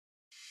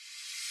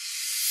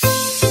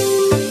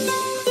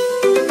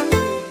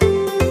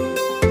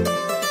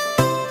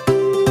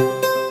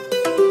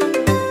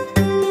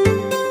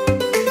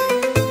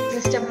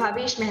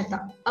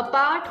Mehta, a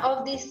part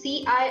of the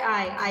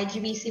CII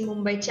IGBC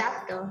Mumbai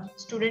chapter,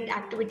 Student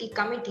Activity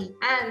Committee,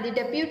 and the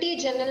Deputy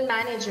General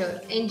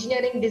Manager,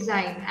 Engineering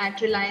Design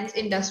at Reliance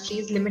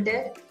Industries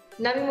Limited,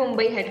 Navi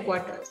Mumbai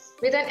headquarters.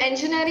 With an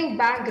engineering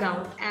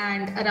background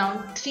and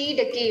around 3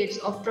 decades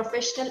of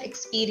professional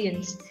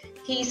experience,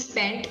 he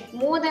spent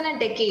more than a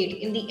decade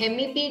in the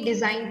MEP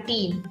design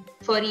team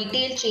for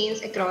retail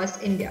chains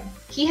across India.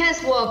 He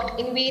has worked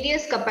in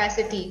various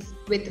capacities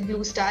with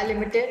Blue Star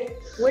Limited,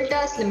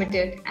 Voltas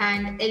Limited,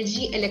 and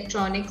LG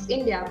Electronics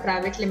India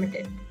Private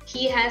Limited.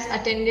 He has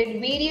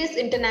attended various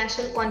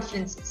international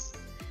conferences.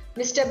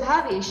 Mr.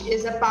 Bhavesh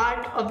is a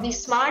part of the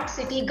Smart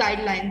City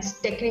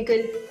Guidelines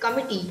Technical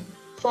Committee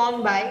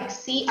formed by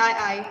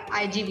CII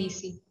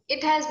IGBC.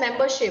 It has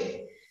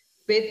membership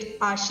with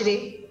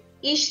ASHRAE,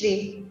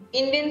 ISHRAE,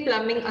 Indian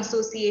Plumbing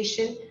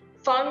Association,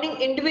 founding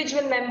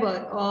individual member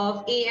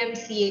of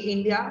AMCA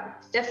India,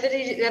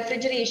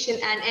 Refrigeration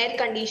and Air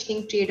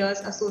Conditioning Traders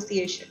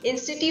Association,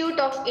 Institute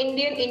of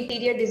Indian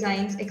Interior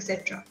Designs,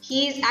 etc.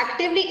 He is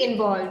actively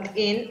involved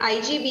in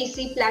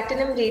IGBC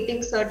Platinum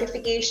Rating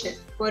certification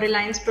for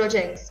Reliance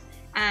projects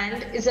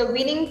and is a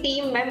winning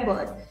team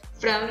member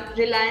from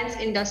Reliance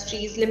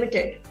Industries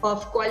Limited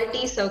of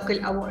Quality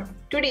Circle Award.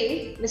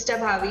 Today, Mr.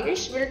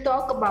 Bhavesh will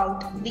talk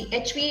about the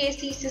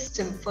HVAC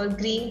system for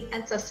green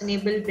and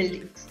sustainable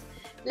buildings.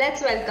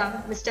 Let's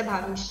welcome Mr.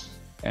 Bhavesh.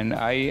 And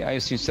I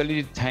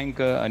sincerely thank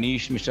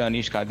Mr.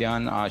 Anish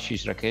Kadian,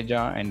 Ashish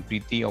Rakheja, and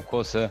Preeti. Of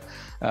course,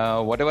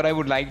 whatever I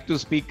would like to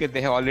speak,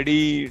 they have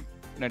already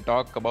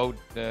talk about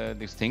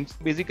these things.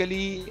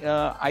 Basically,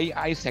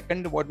 I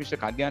second what Mr.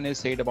 Kadian has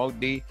said about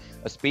the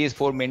space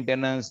for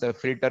maintenance, the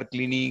filter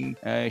cleaning,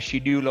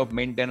 schedule of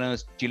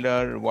maintenance,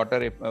 chiller,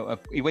 water,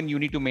 even you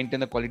need to maintain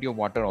the quality of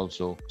water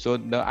also. So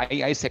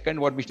I second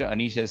what Mr.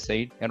 Anish has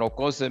said. And of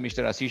course,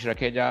 Mr. Ashish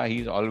Rakheja,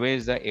 he is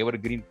always an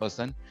evergreen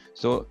person.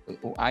 So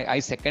I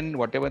second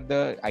whatever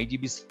the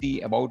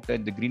IGBC about the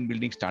green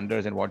building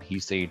standards and what he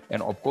said.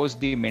 And of course,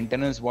 the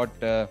maintenance, what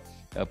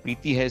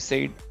Preeti has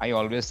said, I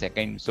always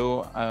second.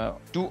 So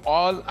to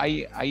all,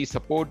 I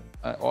support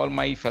all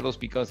my fellow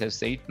speakers have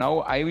said. Now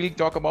I will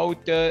talk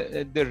about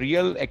the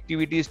real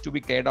activities to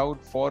be carried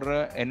out for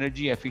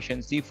energy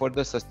efficiency for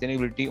the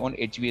sustainability on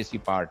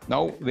HVAC part.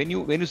 Now when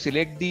you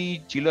select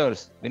the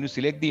chillers, when you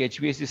select the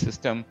HVAC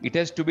system, it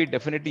has to be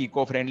definitely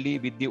eco-friendly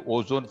with the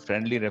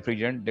ozone-friendly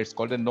refrigerant. That's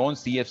called the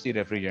non-CFC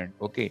refrigerant.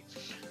 Okay,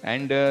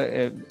 and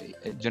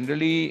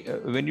generally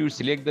when you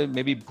select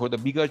maybe for the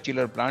bigger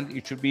chiller plant,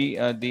 it should be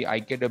the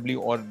IKW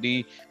or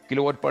the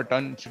kilowatt per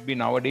ton should be.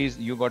 Nowadays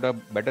you got a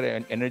better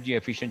energy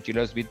efficient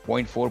chillers with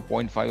 0.4,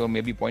 0.5 or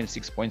maybe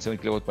 0.6,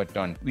 0.7 kilowatt per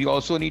ton. We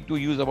also need to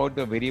use about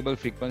the variable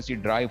frequency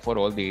drive for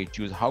all the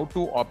HUs. How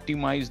to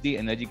optimize the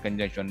energy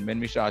consumption. When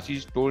Mr.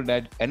 Ashish told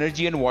that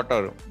energy and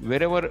water,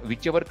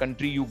 whichever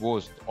country you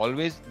go,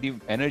 always the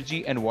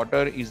energy and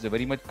water is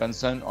very much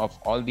concern of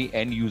all the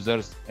end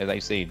users, as I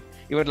said,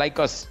 even like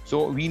us.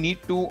 So we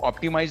need to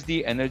optimize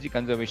the energy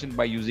conservation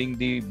by using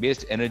the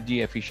best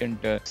energy efficient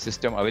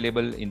system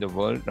available in the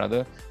world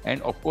rather. And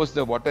of course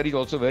the water is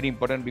also very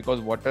important, because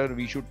water,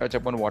 we should touch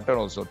upon water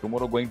also.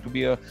 Tomorrow going to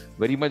be a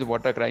very much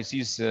water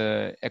crisis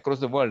across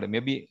the world,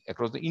 maybe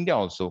across the India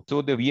also.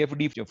 So the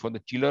VFD for the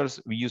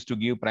chillers we used to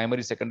give,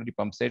 primary secondary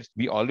pump sets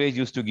we always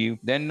used to give.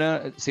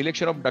 Then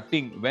selection of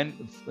ducting,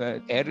 when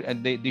air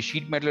and the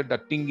sheet metal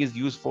ducting is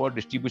used for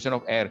distribution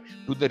of air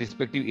to the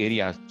respective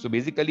areas. So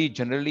basically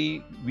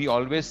generally we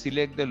always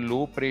select the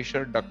low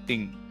pressure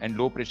ducting and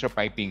low pressure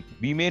piping.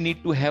 We may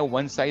need to have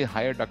one size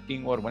higher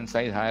ducting or one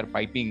size higher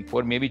piping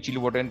for maybe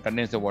chill water and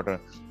condenser water.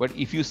 But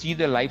if you see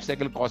the life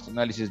cycle cost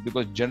analysis,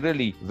 because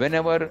generally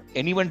whenever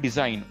anyone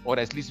design, or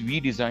at least we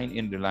design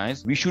in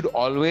Reliance, we should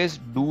always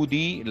do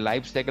the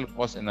life cycle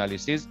cost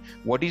analysis.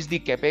 What is the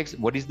capex,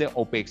 what is the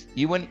opex?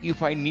 Even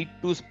if I need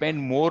to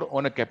spend more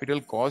on a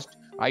capital cost,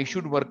 I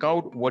should work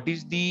out what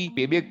is the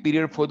payback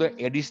period for the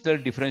additional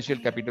differential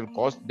capital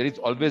cost. That is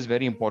always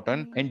very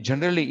important. And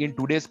generally in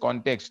today's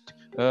context,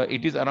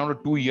 it is around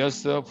 2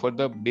 years for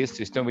the base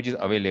system which is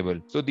available.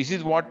 So this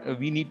is what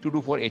we need to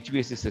do for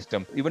HVAC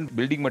system. Even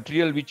building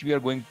material which we are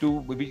going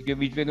to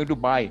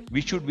buy,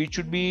 we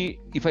should be,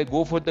 if I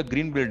go for the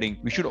green building,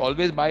 we should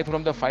always buy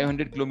from the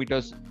 500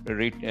 kilometers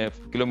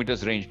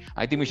range.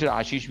 I think Mr.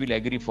 Ashish will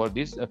agree for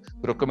this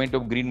procurement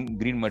of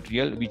green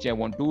material which I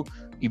want to,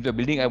 if the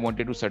building I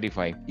wanted to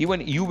certify.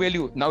 Even U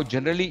value, now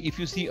generally if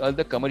you see all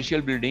the commercial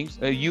buildings,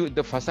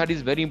 the facade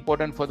is very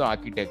important for the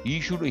architect.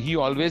 He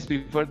always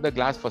prefer the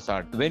glass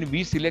facade. When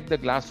we select the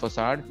glass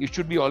facade, it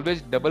should be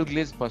always double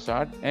glazed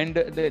facade, and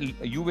the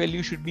U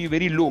value should be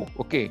very low.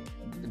 Okay,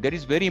 that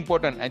is very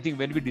important. I think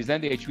when we design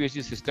the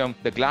HVAC system,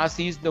 the glass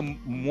is the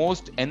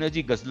most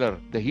energy guzzler.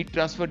 The heat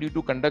transfer due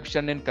to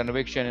conduction and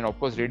convection and of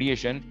course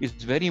radiation is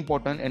very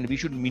important, and we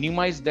should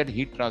minimize that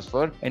heat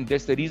transfer. And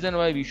that's the reason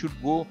why we should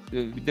go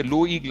with the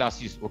low E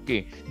glasses.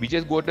 Okay, we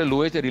just go at the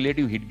lowest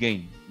relative heat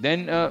gain.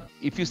 Then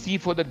if you see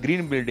for the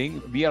green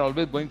building, we are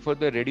always going for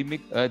the ready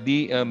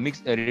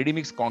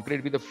mix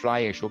concrete with the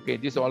fly ash. Okay,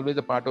 this is always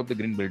a part of the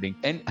green building.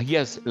 And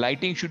yes,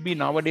 lighting should be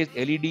nowadays.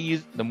 LED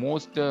is the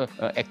most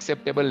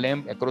acceptable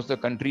lamp across the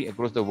country,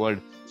 across the world.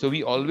 So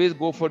we always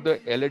go for the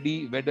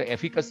LED where the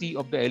efficacy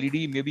of the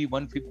LED may be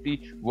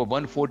 150 or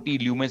 140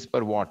 lumens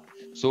per watt.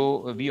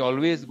 So we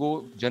always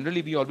go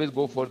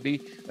for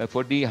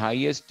the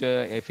highest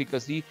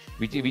efficacy,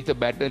 which is the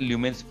better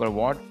lumens per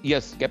watt.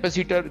 Yes,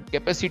 capacitor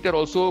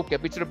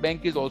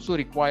bank is also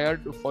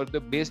required for the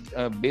best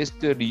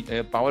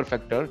power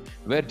factor,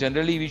 where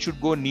generally we should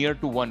go near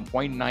to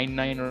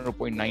 1.99 or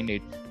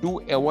 0.98 to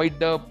avoid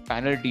the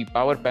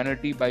power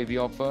penalty by way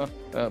of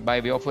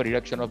a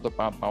reduction of the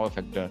power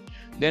factor.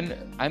 Then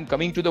I'm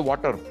coming to the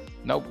water.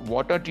 Now,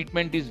 water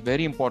treatment is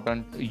very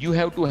important. You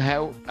have to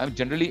have,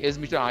 generally, as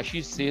Mr.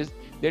 Ashish says,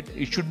 that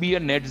it should be a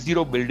net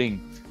zero building.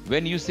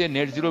 When you say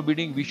net zero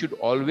building, we should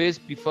always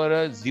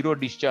prefer a zero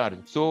discharge.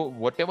 So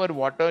whatever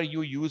water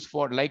you use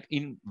for, like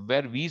in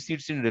where we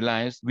sit in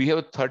Reliance, we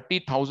have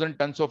 30,000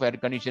 tons of air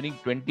conditioning,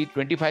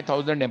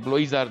 25,000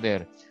 employees are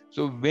there.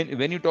 So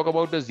when you talk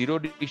about the zero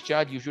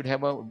discharge, you should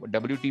have a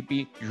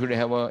WTP, you should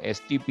have a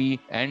STP,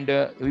 and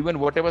even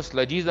whatever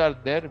sludges are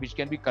there, which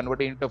can be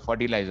converted into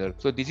fertilizer.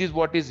 So this is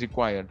what is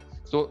required.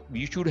 So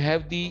you should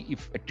have the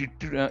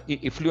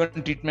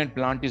effluent treatment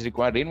plant is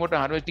required. Rainwater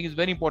harvesting is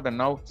very important.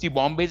 Now, see,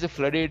 Bombay is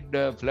flooded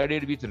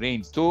with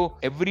rain. So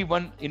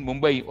everyone in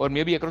Mumbai or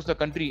maybe across the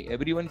country,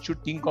 everyone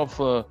should think of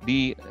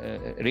the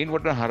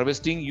rainwater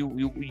harvesting.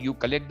 You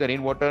collect the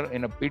rainwater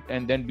in a pit,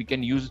 and then we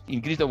can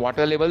increase the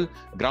water level,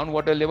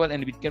 groundwater level,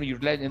 and we can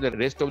utilize in the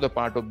rest of the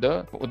part of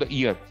the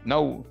year.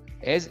 Now,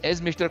 as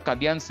Mr.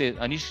 Kadian says,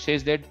 Anish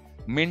says that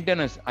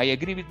maintenance, I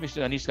agree with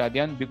Mr. Anish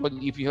Kadian, because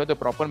if you have the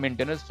proper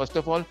maintenance, first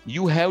of all,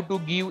 you have to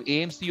give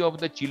AMC of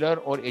the chiller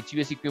or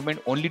HVAC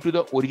equipment only to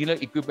the original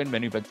equipment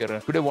manufacturer.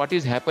 Today, what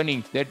is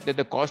happening that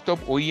the cost of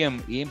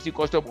AMC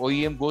cost of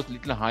OEM goes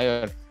little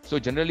higher. So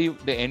generally,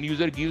 the end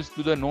user gives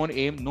to the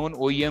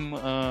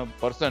non-OEM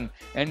person,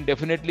 and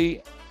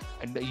definitely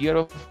at the year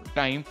of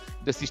time,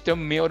 the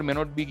system may or may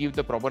not be give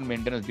the proper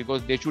maintenance,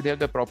 because they should have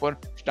the proper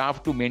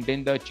staff to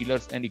maintain the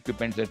chillers and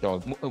equipments at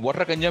all.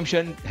 Water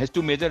consumption has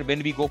to measure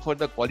when we go for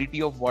the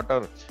quality of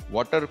water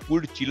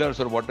cooled chillers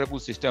or water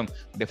cooled system.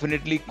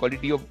 Definitely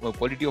quality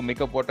of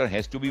makeup water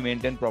has to be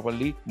maintained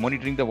properly,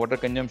 monitoring the water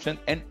consumption.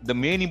 And the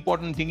main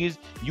important thing is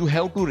you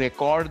have to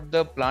record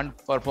the plant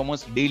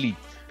performance daily.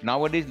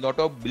 Nowadays, lot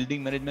of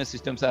building management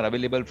systems are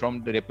available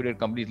from the reputed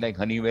companies like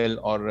Honeywell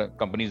or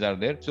companies are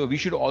there. So we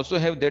should also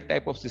have that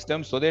type of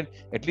system, so that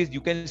at least you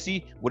can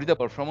see what is the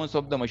performance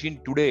of the machine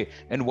today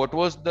and what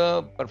was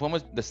the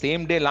performance the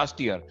same day last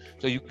year.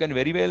 So you can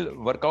very well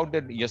work out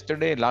that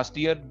last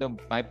year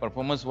my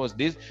performance was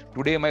this,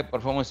 today my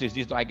performance is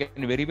this. So I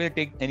can very well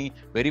take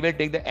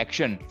the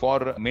action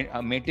for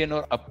maintain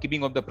or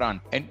upkeeping of the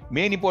plant. And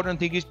main important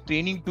thing is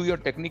training to your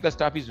technical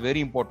staff is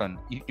very important.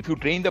 If you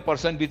train the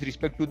person with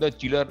respect to the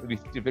chiller,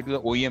 with respect to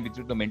the OEM, with respect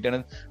to the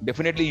maintenance,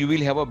 definitely you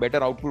will have a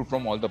better output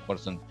from all the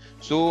persons.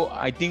 So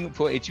I think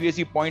for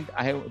HVAC point,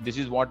 this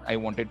is what I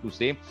wanted to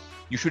say.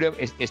 You should have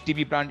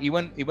STP plant,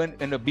 even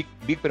in a big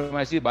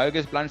premises,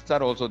 biogas plants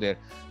are also there.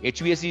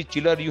 HVAC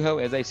chiller, you have,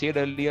 as I said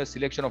earlier,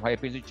 selection of high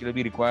efficiency chiller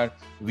be required,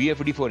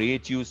 VFD for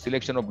AHU,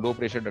 selection of low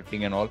pressure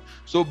ducting and all.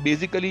 So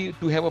basically,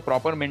 to have a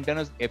proper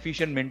maintenance,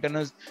 efficient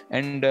maintenance,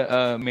 and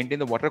maintain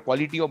the water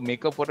quality of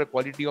makeup, water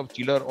quality of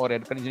chiller or air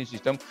conditioning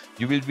system,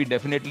 you will be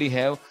definitely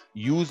have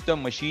use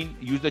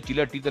the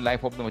chiller till the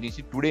life of the machine.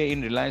 See, today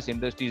in Reliance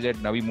Industries at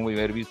Navi Mumbai,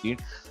 where we see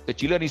it, the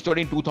chiller installed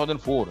in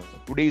 2004.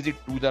 Today is it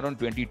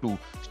 2022.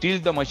 Still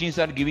the machines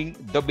are giving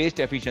the best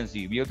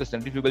efficiency. We have the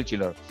centrifugal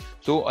chiller.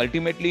 So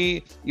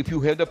ultimately, if you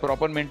have the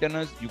proper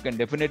maintenance, you can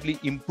definitely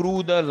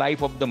improve the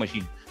life of the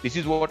machine. This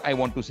is what I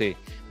want to say.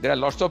 There are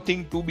lots of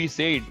things to be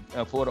said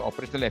for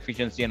operational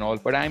efficiency and all,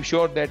 but I am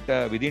sure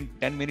that within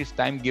 10 minutes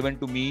time given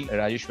to me,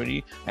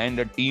 Rajeshwari and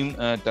the team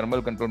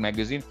Thermal Control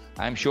Magazine,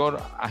 I am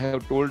sure I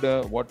have told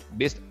what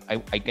best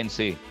I can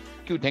say.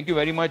 Thank you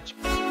very much.